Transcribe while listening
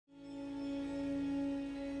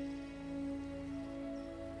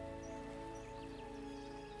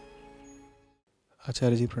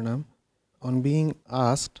Acharya ji Pranam. On being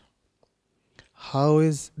asked, how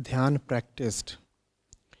is Dhyaan practiced?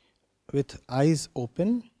 With eyes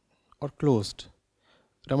open or closed?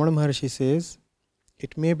 Raman Maharishi says,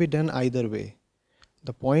 it may be done either way.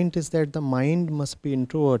 The point is that the mind must be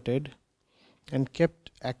introverted and kept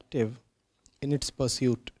active in its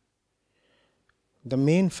pursuit. The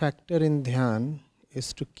main factor in Dhyaan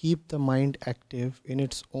is to keep the mind active in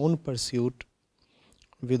its own pursuit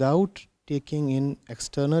without taking in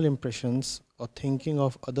external impressions or thinking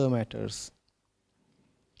of other matters.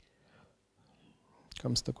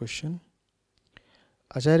 Comes the question.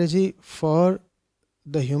 Acharya ji, for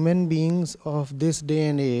the human beings of this day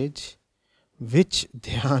and age, which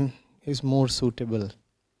Dhyaan is more suitable?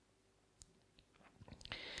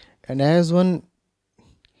 And as one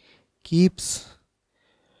keeps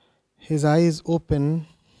his eyes open,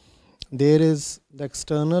 there is the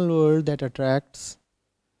external world that attracts,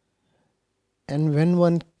 and when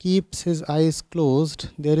one keeps his eyes closed,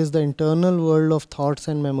 there is the internal world of thoughts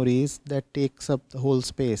and memories that takes up the whole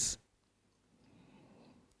space.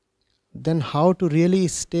 Then how to really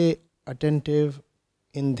stay attentive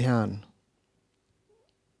in Dhyaan?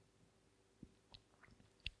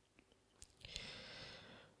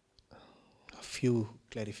 A few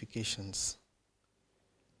clarifications.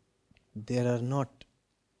 There are not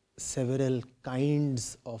several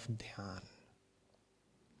kinds of Dhyaan.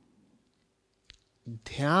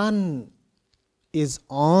 Dhyaan is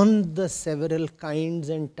on the several kinds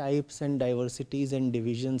and types and diversities and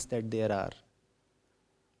divisions that there are.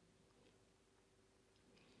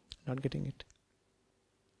 Not getting it?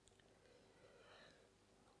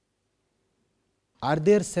 Are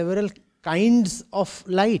there several kinds of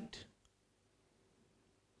light?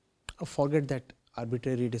 Oh, forget that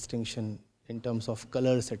arbitrary distinction in terms of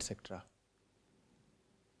colors, etc.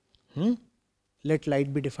 Let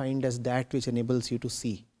light be defined as that which enables you to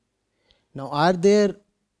see. Now, are there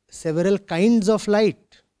several kinds of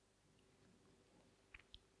light?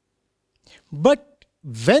 But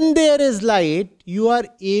when there is light, you are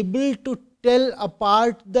able to tell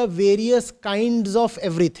apart the various kinds of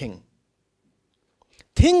everything.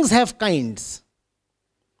 Things have kinds.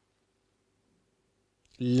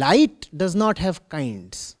 Light does not have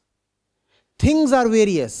kinds. Things are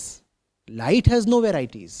various. Light has no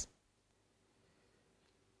varieties.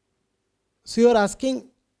 So you are asking,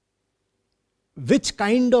 which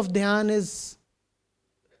kind of Dhyaan is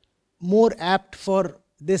more apt for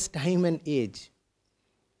this time and age?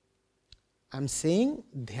 I am saying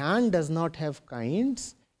Dhyaan does not have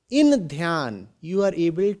kinds. In Dhyaan, you are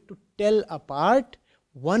able to tell apart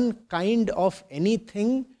one kind of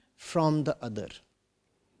anything from the other.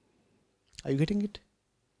 Are you getting it?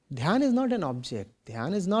 Dhyaan is not an object.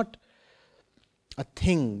 Dhyaan is not a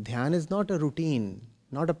thing. Dhyaan is not a routine,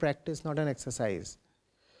 not a practice, not an exercise.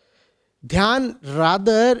 Dhyaan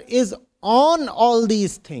rather is on all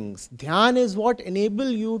these things. Dhyaan is what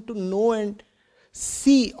enables you to know and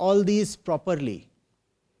see all these properly.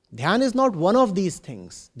 Dhyaan is not one of these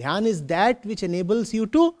things. Dhyaan is that which enables you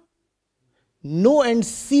to know and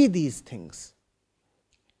see these things.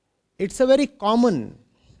 It's a very common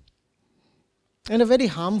and a very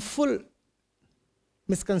harmful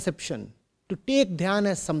misconception to take Dhyaan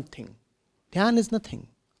as something. Dhyaan is nothing.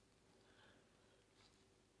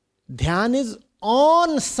 Dhyaan is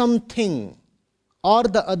on something or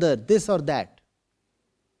the other, this or that.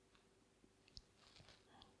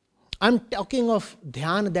 I am talking of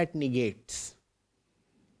Dhyaan that negates.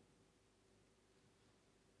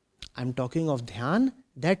 I am talking of Dhyaan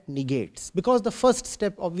that negates, because the first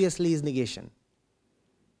step obviously is negation.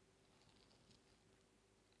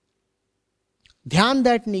 Dhyaan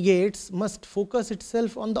that negates must focus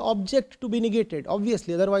itself on the object to be negated,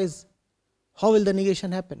 obviously, otherwise how will the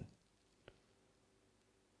negation happen?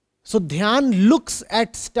 So Dhyaan looks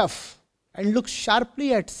at stuff and looks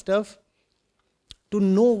sharply at stuff to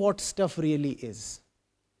know what stuff really is.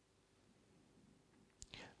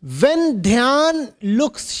 When Dhyaan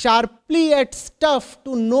looks sharply at stuff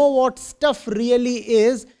to know what stuff really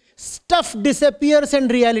is, stuff disappears and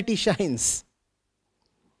reality shines.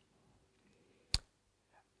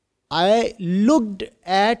 I looked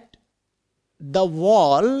at the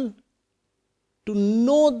wall to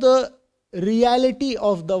know the reality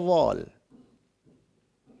of the wall.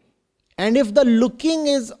 And if the looking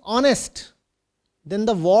is honest, then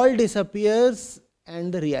the wall disappears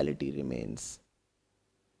and the reality remains.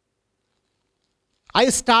 I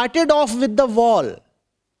started off with the wall.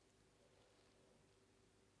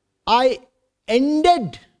 I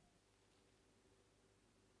ended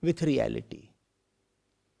with reality.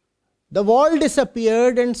 The wall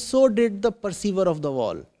disappeared and so did the perceiver of the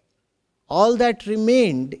wall. All that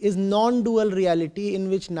remained is non-dual reality in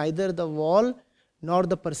which neither the wall nor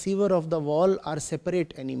the perceiver of the wall are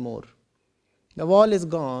separate anymore. The wall is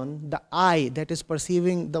gone, the I that is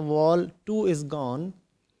perceiving the wall too is gone,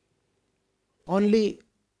 only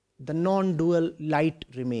the non-dual light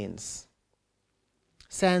remains,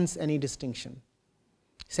 sans any distinction,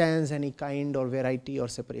 sans any kind or variety or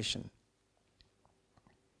separation.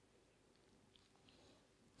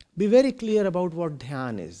 Be very clear about what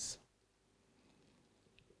Dhyaan is.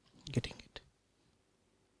 Getting it?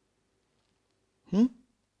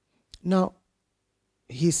 Now,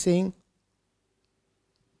 he's saying,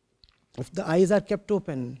 if the eyes are kept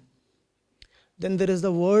open, then there is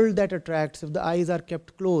the world that attracts. If the eyes are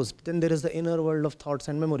kept closed, then there is the inner world of thoughts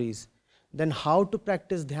and memories. Then how to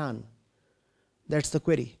practice Dhyaan? That's the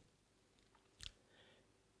query.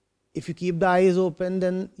 If you keep the eyes open,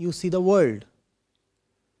 then you see the world.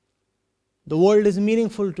 The world is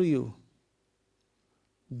meaningful to you.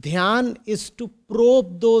 Dhyaan is to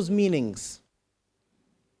probe those meanings.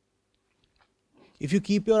 If you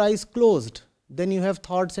keep your eyes closed, then you have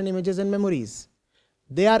thoughts and images and memories.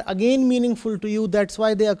 They are again meaningful to you, that's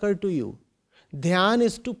why they occur to you. Dhyaan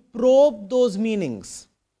is to probe those meanings.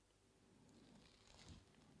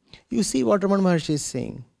 You see what Raman Maharishi is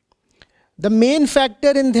saying. The main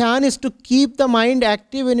factor in Dhyaan is to keep the mind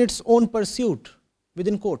active in its own pursuit,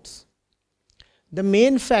 within quotes. The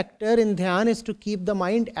main factor in Dhyaan is to keep the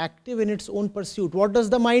mind active in its own pursuit. What does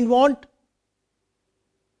the mind want?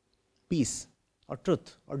 Peace, or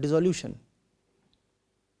truth, or dissolution.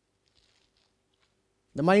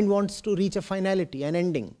 The mind wants to reach a finality, an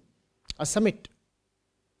ending, a summit,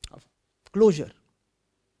 a closure,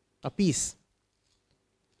 a peace.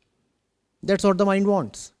 That's what the mind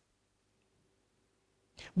wants.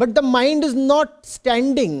 But the mind is not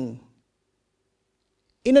standing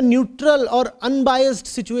in a neutral or unbiased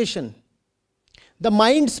situation. The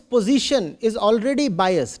mind's position is already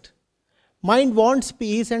biased. Mind wants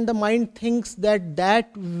peace, and the mind thinks that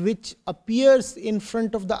that which appears in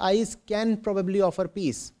front of the eyes can probably offer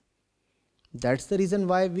peace. That's the reason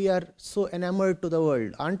why we are so enamored to the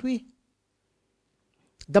world, aren't we?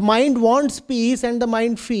 The mind wants peace, and the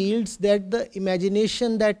mind feels that the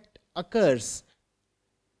imagination that occurs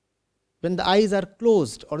when the eyes are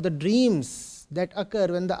closed, or the dreams that occur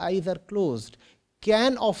when the eyes are closed,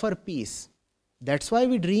 can offer peace. That's why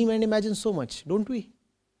we dream and imagine so much, don't we?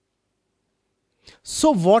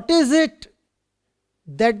 So what is it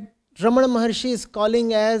that Raman Maharishi is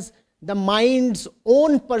calling as the mind's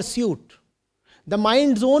own pursuit? The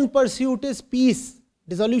mind's own pursuit is peace,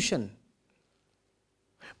 dissolution.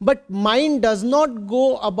 But mind does not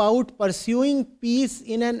go about pursuing peace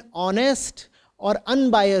in an honest or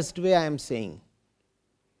unbiased way, I am saying.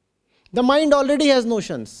 The mind already has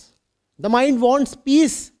notions. The mind wants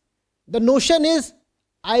peace. The notion is,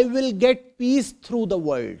 I will get peace through the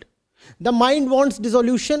world. The mind wants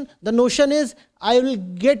dissolution. The notion is, I will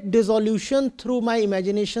get dissolution through my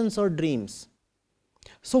imaginations or dreams.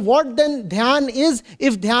 So what then Dhyaan is?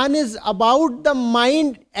 If Dhyaan is about the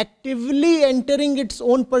mind actively entering its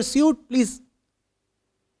own pursuit, please.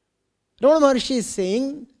 Raman Maharishi is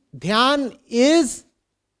saying, Dhyaan is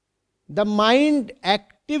the mind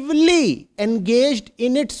actively engaged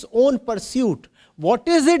in its own pursuit. What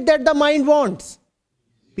is it that the mind wants?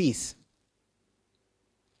 Peace.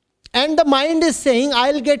 And the mind is saying,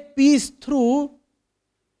 I'll get peace through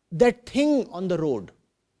that thing on the road.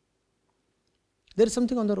 There is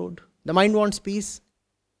something on the road. The mind wants peace.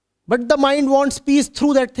 But the mind wants peace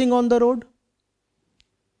through that thing on the road.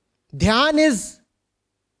 Dhyaan is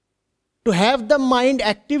to have the mind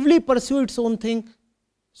actively pursue its own thing.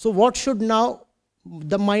 So what should now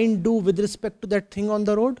the mind do with respect to that thing on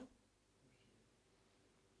the road?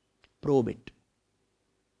 Probe it.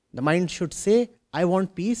 The mind should say, I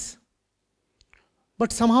want peace.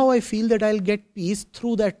 But somehow I feel that I'll get peace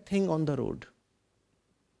through that thing on the road.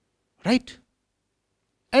 Right?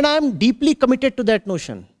 And I am deeply committed to that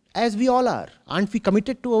notion, as we all are. Aren't we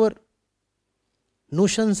committed to our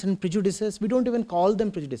notions and prejudices? We don't even call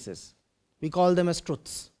them prejudices. We call them as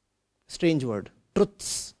truths. Strange word.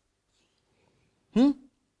 Truths.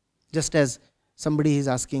 Just as somebody is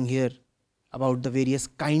asking here about the various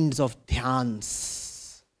kinds of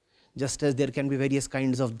dhyans. Just as there can be various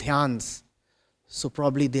kinds of dhyans, so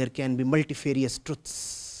probably there can be multifarious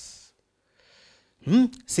truths.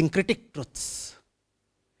 Syncretic truths.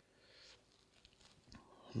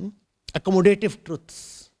 Accommodative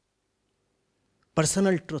truths.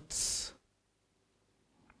 Personal truths.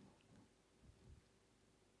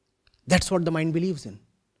 That's what the mind believes in.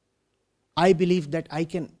 I believe that I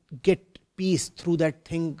can get peace through that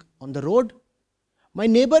thing on the road, My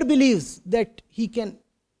neighbor believes that he can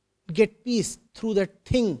get peace through that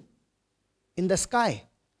thing in the sky.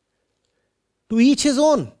 To each his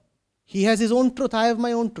own. He has his own truth, I have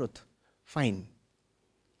my own truth. Fine.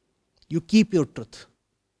 You keep your truth.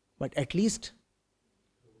 But at least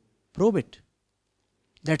probe it.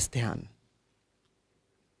 That's Dhyaan.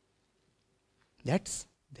 That's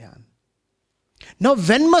Dhyaan. Now,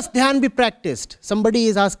 when must Dhyaan be practiced? Somebody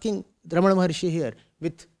is asking Raman Maharishi here,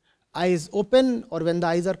 with eyes open or when the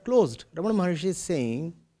eyes are closed. Raman Maharishi is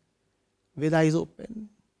saying, with eyes open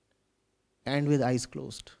and with eyes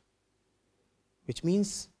closed. Which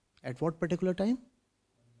means, at what particular time?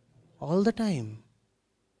 All the time.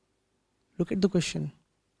 Look at the question.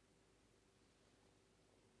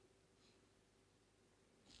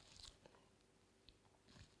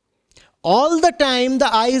 All the time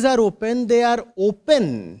the eyes are open, they are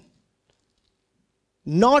open,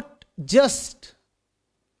 not just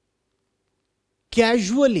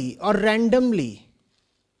casually or randomly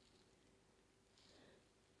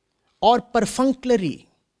or perfunctorily.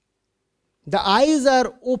 The eyes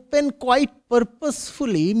are open quite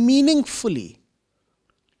purposefully, meaningfully.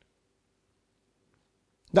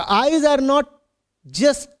 The eyes are not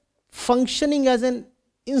just functioning as an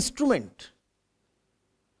instrument.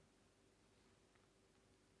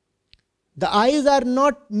 The eyes are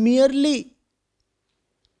not merely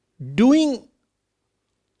doing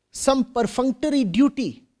some perfunctory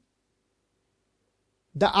duty.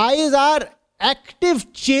 The eyes are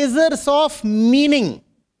active chasers of meaning.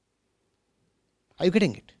 Are you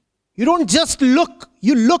getting it? You don't just look,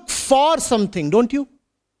 you look for something, don't you?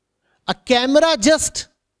 A camera just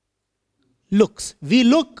looks. We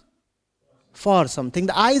look for something.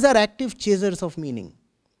 The eyes are active chasers of meaning.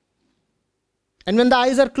 And when the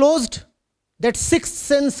eyes are closed, that sixth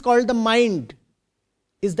sense called the mind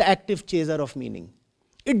is the active chaser of meaning.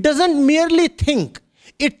 It doesn't merely think,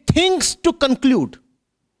 it thinks to conclude.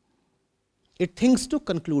 It thinks to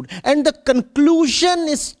conclude. And the conclusion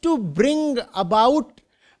is to bring about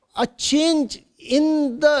a change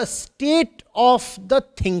in the state of the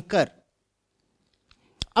thinker.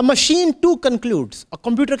 A machine too concludes, a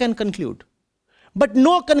computer can conclude. But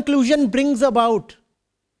no conclusion brings about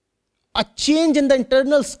a change in the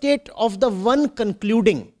internal state of the one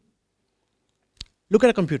concluding. Look at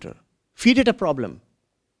a computer. Feed it a problem.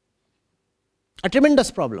 A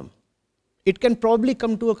tremendous problem. It can probably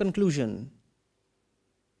come to a conclusion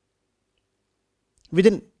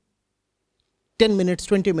within 10 minutes,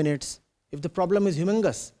 20 minutes. If the problem is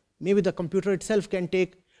humongous, maybe the computer itself can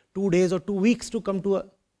take 2 days or 2 weeks to come to a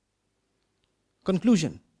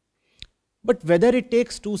conclusion. But whether it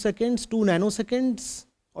takes 2 seconds, 2 nanoseconds,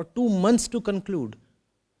 or 2 months to conclude,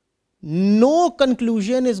 no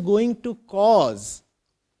conclusion is going to cause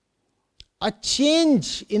a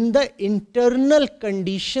change in the internal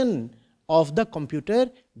condition of the computer,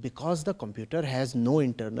 because the computer has no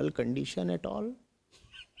internal condition at all.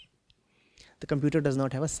 The computer does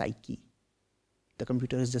not have a psyche. The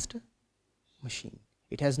computer is just a machine.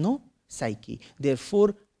 It has no psyche.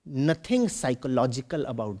 Therefore, nothing psychological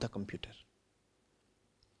about the computer.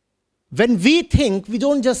 When we think, we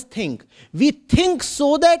don't just think. We think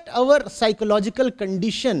so that our psychological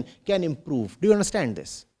condition can improve. Do you understand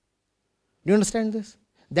this? Do you understand this?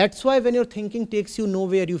 That's why when your thinking takes you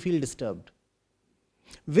nowhere, you feel disturbed.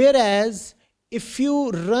 Whereas, if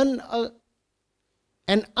you run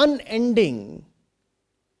an unending,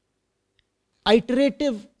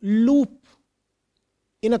 iterative loop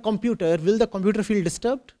in a computer, will the computer feel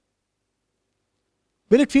disturbed?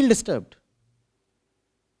 Will it feel disturbed?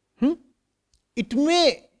 It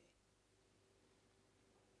may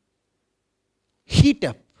heat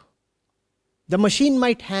up. The machine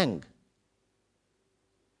might hang.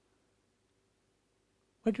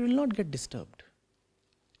 But it will not get disturbed.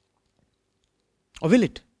 Or will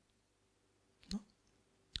it? No.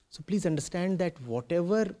 So please understand that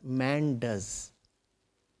whatever man does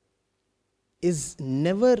is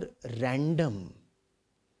never random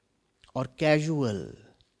or casual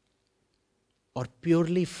or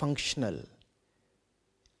purely functional.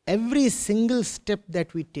 Every single step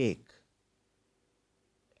that we take,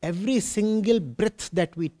 every single breath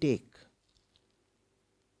that we take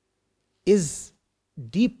is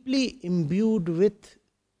deeply imbued with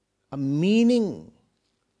a meaning.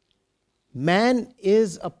 Man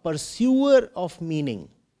is a pursuer of meaning.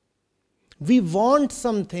 We want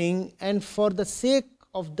something, and for the sake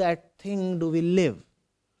of that thing do we live.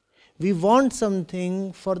 We want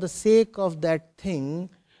something, for the sake of that thing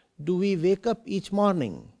do we wake up each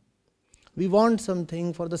morning. We want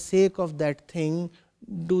something, for the sake of that thing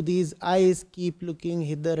do these eyes keep looking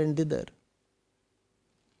hither and thither.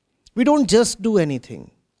 We don't just do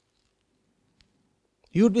anything.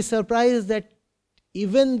 You would be surprised that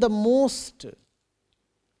even the most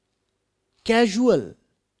casual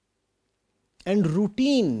and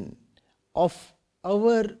routine of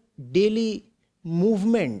our daily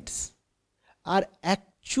movements are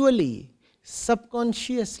actually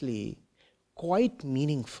subconsciously quite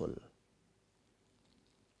meaningful.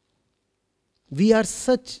 We are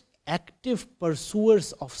such active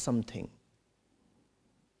pursuers of something.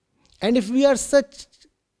 And if we are such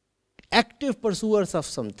active pursuers of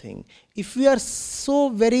something, if we are so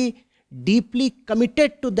very deeply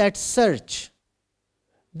committed to that search,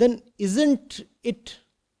 then isn't it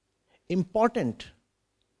important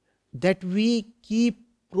that we keep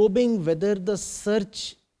probing whether the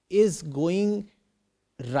search is going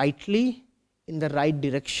rightly, in the right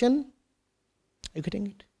direction? Are you getting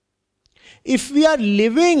it? If we are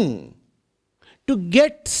living to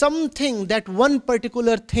get something, that one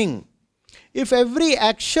particular thing, if every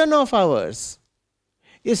action of ours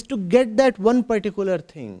is to get that one particular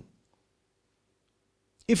thing,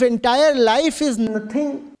 if entire life is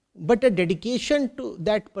nothing but a dedication to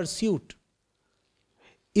that pursuit,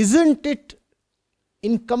 isn't it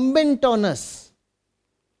incumbent on us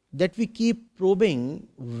that we keep probing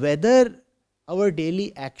whether our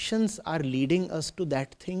daily actions are leading us to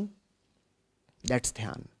that thing? That's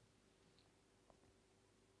Dhyaan.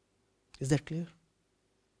 Is that clear?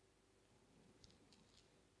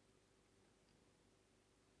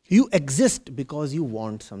 You exist because you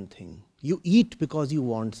want something. You eat because you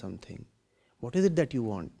want something. What is it that you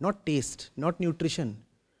want? Not taste, not nutrition.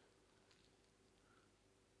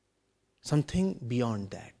 Something beyond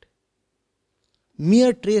that.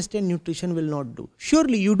 Mere taste and nutrition will not do.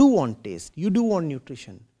 Surely you do want taste, you do want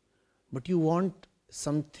nutrition, but you want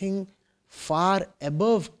something far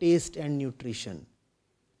above taste and nutrition.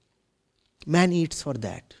 Man eats for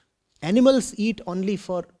that. Animals eat only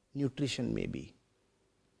for nutrition, maybe.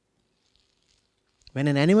 When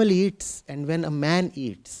an animal eats and when a man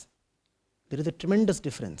eats, there is a tremendous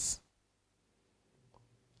difference.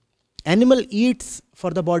 Animal eats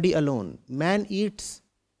for the body alone. Man eats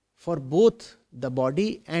for both the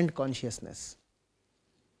body and consciousness.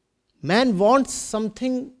 Man wants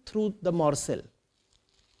something through the morsel.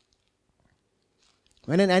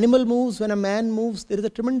 When an animal moves, when a man moves, there is a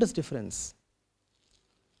tremendous difference.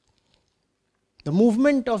 The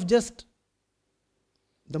movement of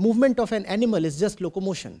an animal is just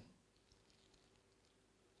locomotion.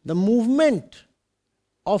 The movement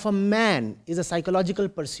of a man is a psychological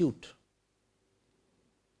pursuit.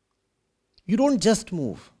 You don't just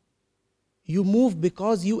move. You move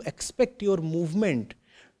because you expect your movement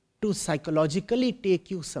to psychologically take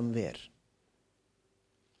you somewhere.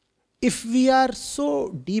 If we are so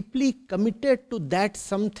deeply committed to that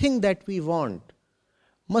something that we want,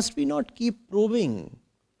 must we not keep probing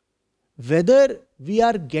whether we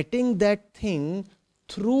are getting that thing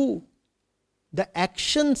through the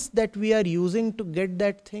actions that we are using to get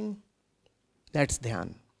that thing? That's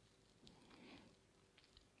Dhyaan.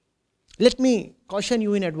 Let me caution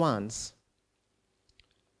you in advance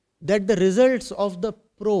that the results of the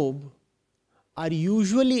probe are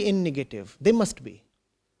usually in negative. They must be.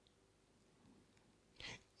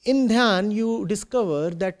 In Dhyaan, you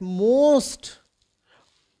discover that most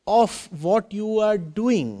of what you are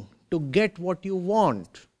doing to get what you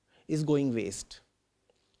want is going waste.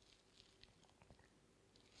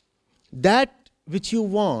 That which you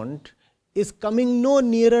want is coming no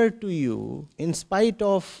nearer to you in spite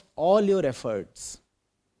of all your efforts.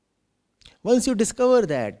 Once you discover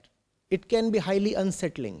that, it can be highly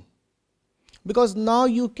unsettling, because now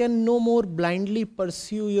you can no more blindly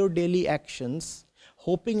pursue your daily actions,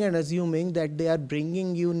 hoping and assuming that they are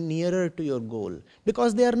bringing you nearer to your goal,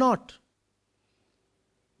 because they are not.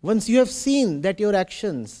 Once you have seen that your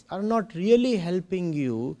actions are not really helping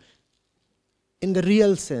you in the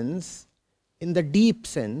real sense, in the deep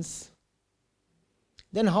sense,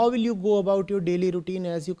 then how will you go about your daily routine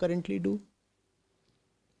as you currently do?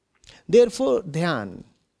 Therefore, Dhyaan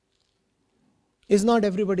is not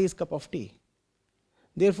everybody's cup of tea.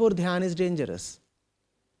 Therefore, Dhyaan is dangerous.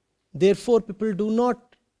 Therefore, people do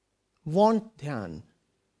not want Dhyaan.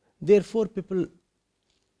 Therefore, people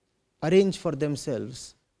arrange for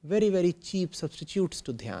themselves very, very cheap substitutes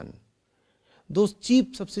to Dhyaan. Those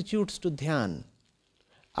cheap substitutes to Dhyaan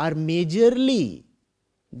are majorly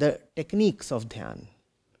the techniques of Dhyaan.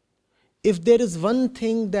 If there is one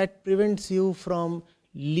thing that prevents you from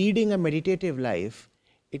leading a meditative life,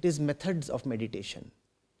 it is methods of meditation.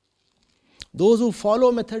 Those who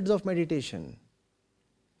follow methods of meditation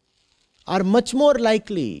are much more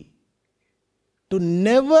likely to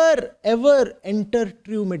never ever enter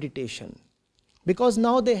true meditation. Because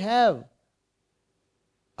now they have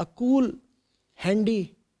a cool,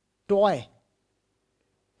 handy toy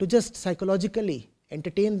to just psychologically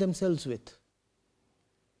entertain themselves with.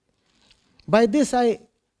 By this I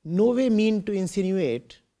no way mean to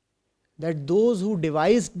insinuate that those who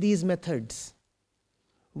devised these methods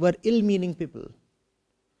were ill-meaning people.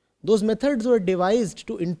 Those methods were devised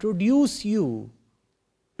to introduce you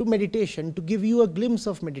to meditation, to give you a glimpse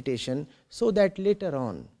of meditation, so that later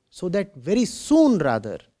on, so that very soon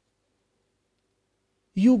rather,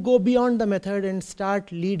 you go beyond the method and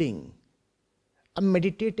start leading a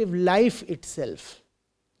meditative life itself.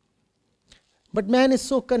 But man is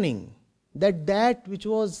so cunning that that which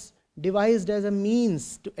was devised as a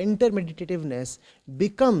means to enter meditativeness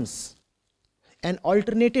becomes an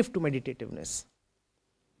alternative to meditativeness.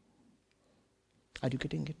 Are you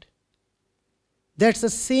getting it? That's the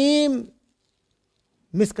same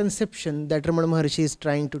misconception that Raman Maharishi is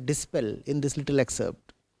trying to dispel in this little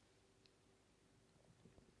excerpt.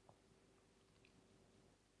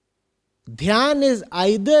 Dhyaan is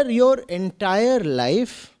either your entire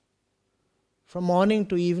life, from morning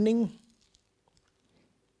to evening,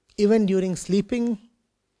 even during sleeping,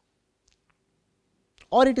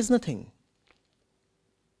 or it is nothing.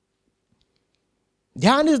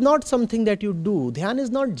 Dhyaan is not something that you do. Dhyaan is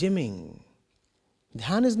not gymming.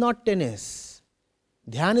 Dhyaan is not tennis.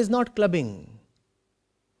 Dhyaan is not clubbing.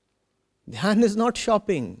 Dhyaan is not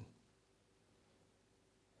shopping.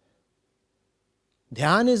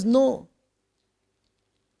 Dhyaan is no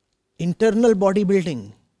internal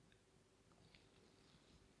bodybuilding.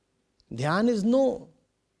 Dhyaan is no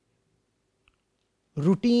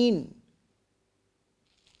routine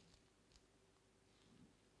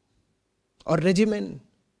or regimen.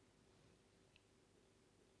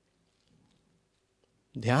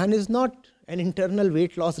 Dhyaan is not an internal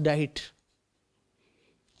weight loss diet.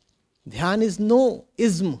 Dhyaan is no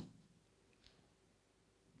ism.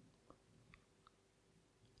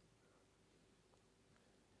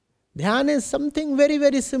 Dhyaan is something very,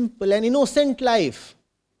 very simple, an innocent life.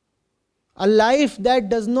 A life that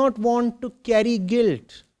does not want to carry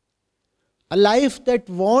guilt. A life that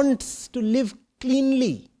wants to live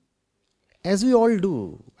cleanly, as we all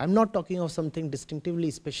do. I'm not talking of something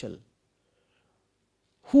distinctively special.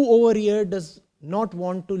 Who over here does not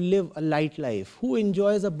want to live a light life? Who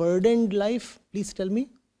enjoys a burdened life? Please tell me.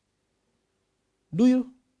 Do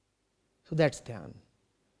you? So that's Dhyaan.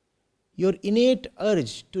 Your innate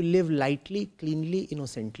urge to live lightly, cleanly,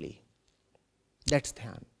 innocently. That's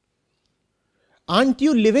Dhyaan. Aren't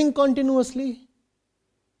you living continuously?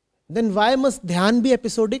 Then why must Dhyaan be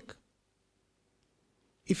episodic?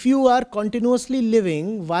 If you are continuously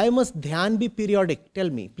living, why must Dhyaan be periodic? Tell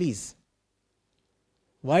me, please.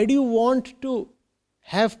 Why do you want to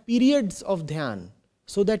have periods of Dhyaan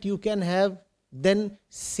so that you can have then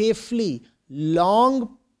safely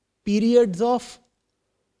long periods of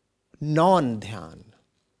non-Dhyaan?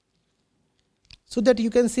 So that you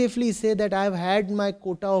can safely say that I have had my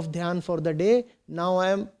quota of Dhyaan for the day, now I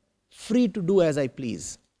am free to do as I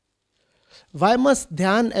please. Why must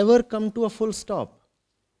Dhyaan ever come to a full stop?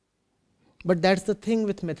 But that's the thing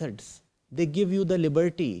with methods. They give you the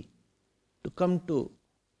liberty to come to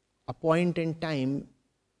a point in time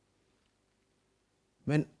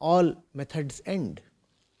when all methods end.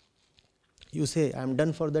 You say, I am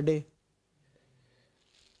done for the day.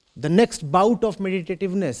 The next bout of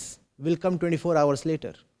meditativeness will come 24 hours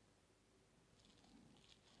later.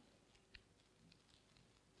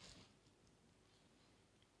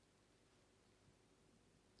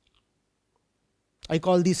 I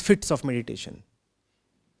call these fits of meditation.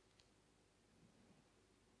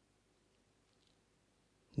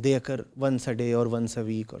 They occur once a day or once a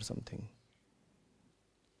week or something.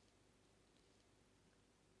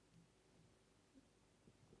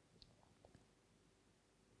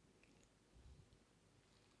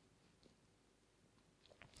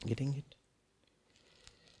 Getting it?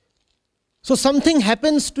 So something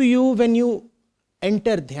happens to you when you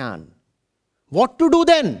enter Dhyaan. What to do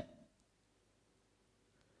then?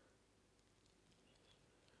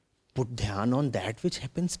 Put Dhyaan on that which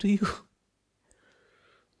happens to you.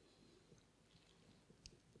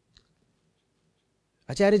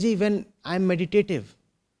 Acharya ji, when I am meditative,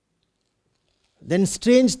 then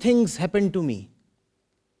strange things happen to me.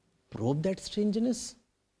 Probe that strangeness.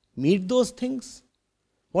 Meet those things.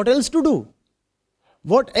 What else to do?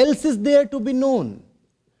 What else is there to be known?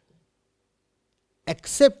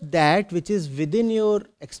 Accept that which is within your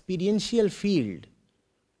experiential field.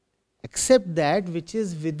 Accept that which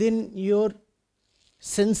is within your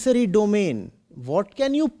sensory domain. What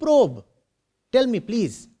can you probe? Tell me,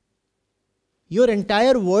 please. Your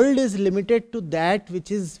entire world is limited to that which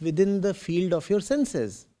is within the field of your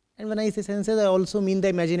senses. And when I say senses, I also mean the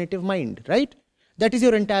imaginative mind, right? That is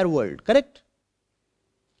your entire world, correct?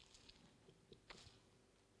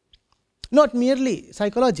 Not merely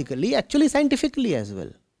psychologically, actually scientifically as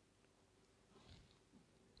well.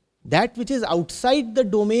 That which is outside the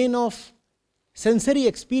domain of sensory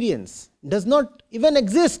experience does not even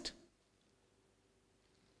exist.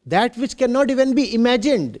 That which cannot even be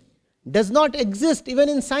imagined does not exist even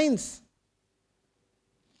in science.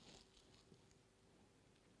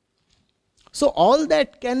 So all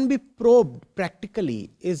that can be probed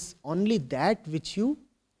practically is only that which you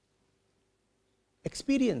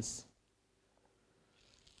experience.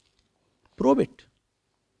 Probe it.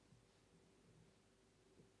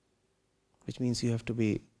 Which means you have to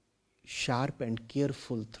be sharp and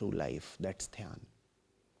careful through life. That's Dhyaan.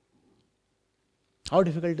 How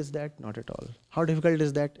difficult is that? Not at all. How difficult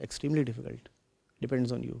is that? Extremely difficult.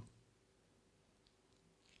 Depends on you.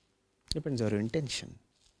 Depends on your intention.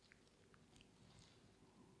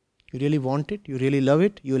 You really want it, you really love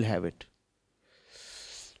it, you will have it.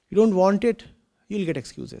 You don't want it, you will get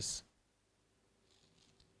excuses.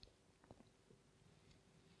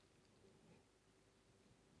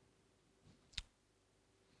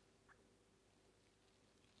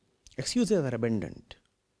 Excuses are abundant.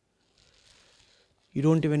 You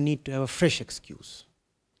don't even need to have a fresh excuse.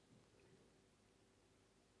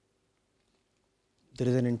 There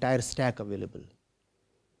is an entire stack available.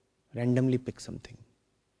 Randomly pick something.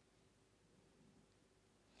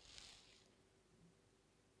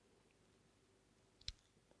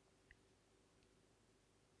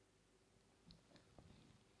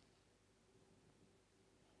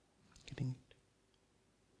 Getting it?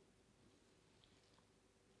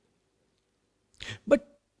 But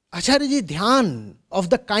Acharya ji, Dhyaan of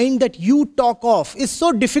the kind that you talk of is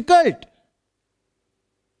so difficult.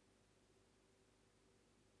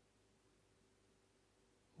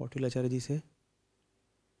 What will Acharya ji say?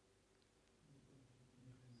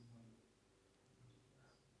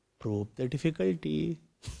 Probe the difficulty.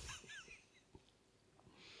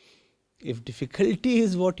 If difficulty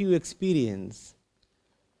is what you experience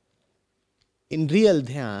in real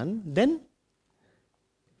Dhyaan, then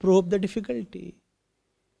probe the difficulty.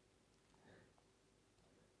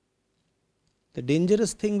 The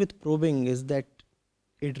dangerous thing with probing is that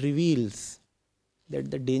it reveals that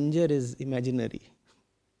the danger is imaginary.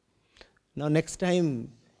 Now next time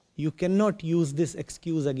you cannot use this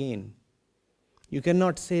excuse again. You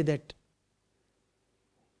cannot say that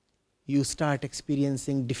you start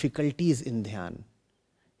experiencing difficulties in Dhyaan.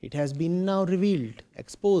 It has been now revealed,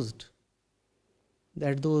 exposed,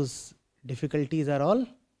 that those difficulties are all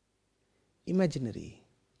imaginary.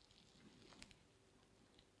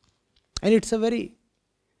 And it's a very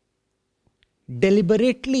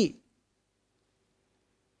deliberately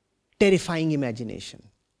terrifying imagination.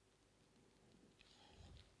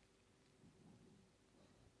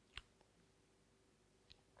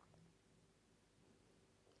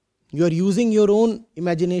 You are using your own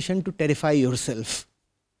imagination to terrify yourself,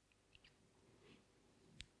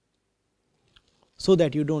 so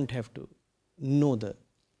that you don't have to know the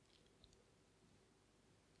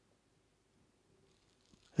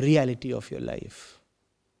reality of your life,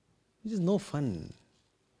 which is no fun.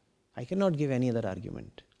 I cannot give any other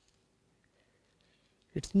argument.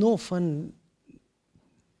 It's no fun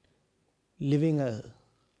living a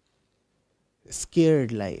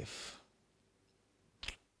scared life.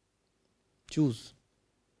 Choose,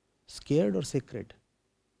 scared or sacred.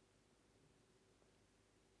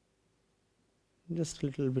 Just a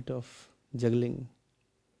little bit of juggling.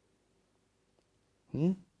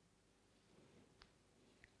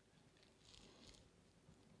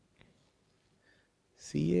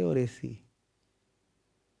 CA or AC?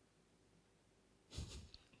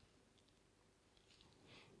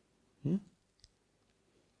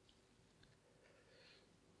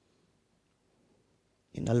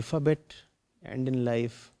 In alphabet and in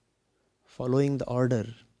life, following the order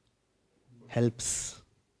helps.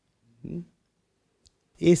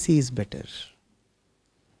 AC is better.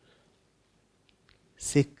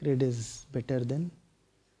 Sacred is better than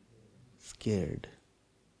scared.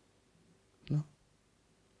 No?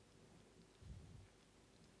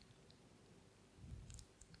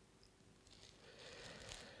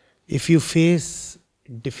 If you face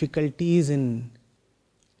difficulties in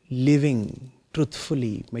living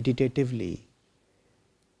truthfully, meditatively,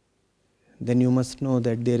 then you must know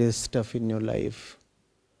that there is stuff in your life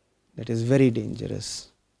that is very dangerous.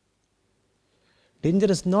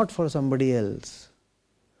 Dangerous not for somebody else,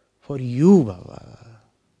 for you, Baba.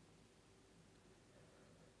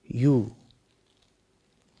 you.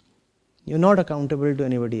 You're not accountable to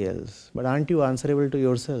anybody else, but aren't you answerable to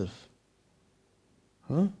yourself?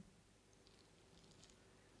 Huh?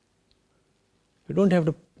 You don't have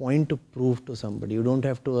to point to prove to somebody. You don't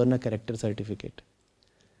have to earn a character certificate.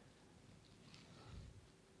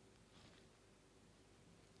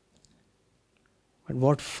 But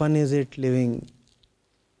what fun is it living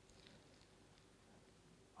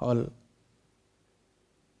all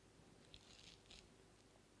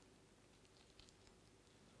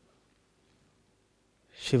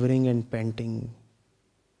shivering and panting,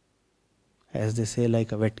 as they say,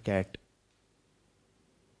 like a wet cat.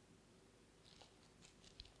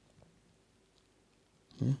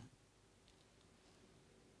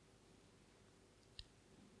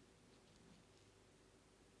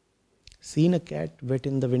 Seen a cat wet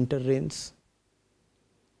in the winter rains?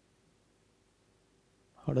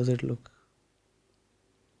 How does it look?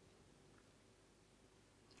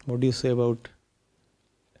 What do you say about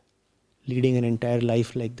leading an entire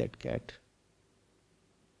life like that cat?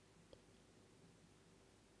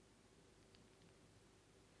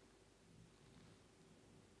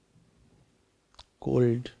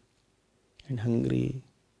 Cold and hungry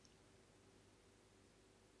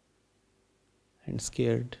and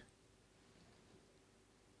scared,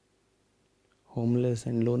 homeless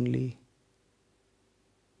and lonely.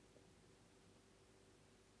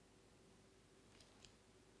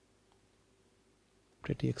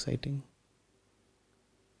 Pretty exciting.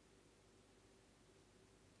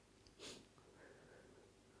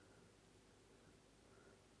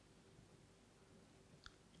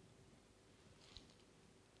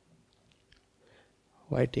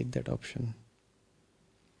 Why take that option?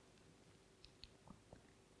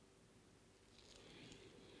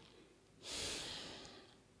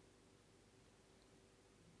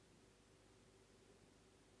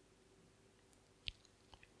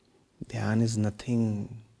 Dhyaan is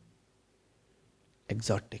nothing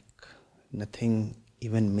exotic, nothing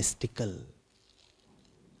even mystical.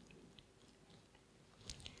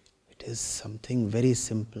 It is something very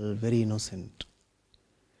simple, very innocent.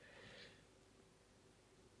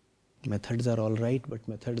 Methods are all right, but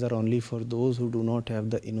methods are only for those who do not have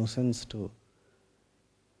the innocence to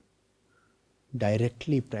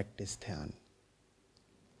directly practice Dhyaan.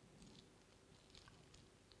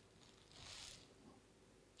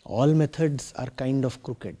 All methods are kind of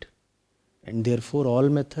crooked, and therefore all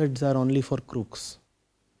methods are only for crooks.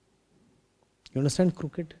 You understand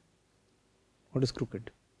crooked? What is crooked?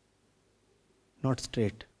 Not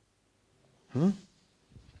straight.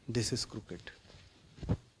 This is crooked.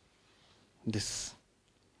 This.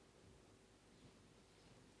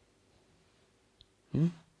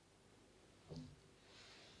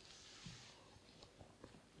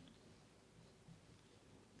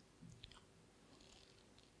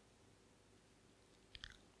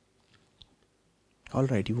 All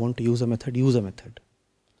right, you want to use a method, use a method.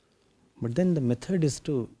 But then the method is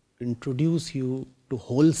to introduce you to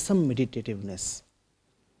wholesome meditativeness.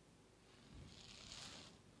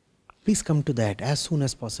 Please come to that as soon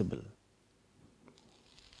as possible.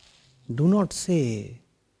 Do not say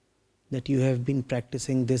that you have been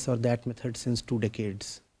practicing this or that method since 2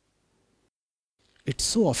 decades. It's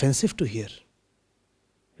so offensive to hear.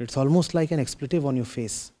 It's almost like an expletive on your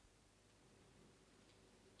face.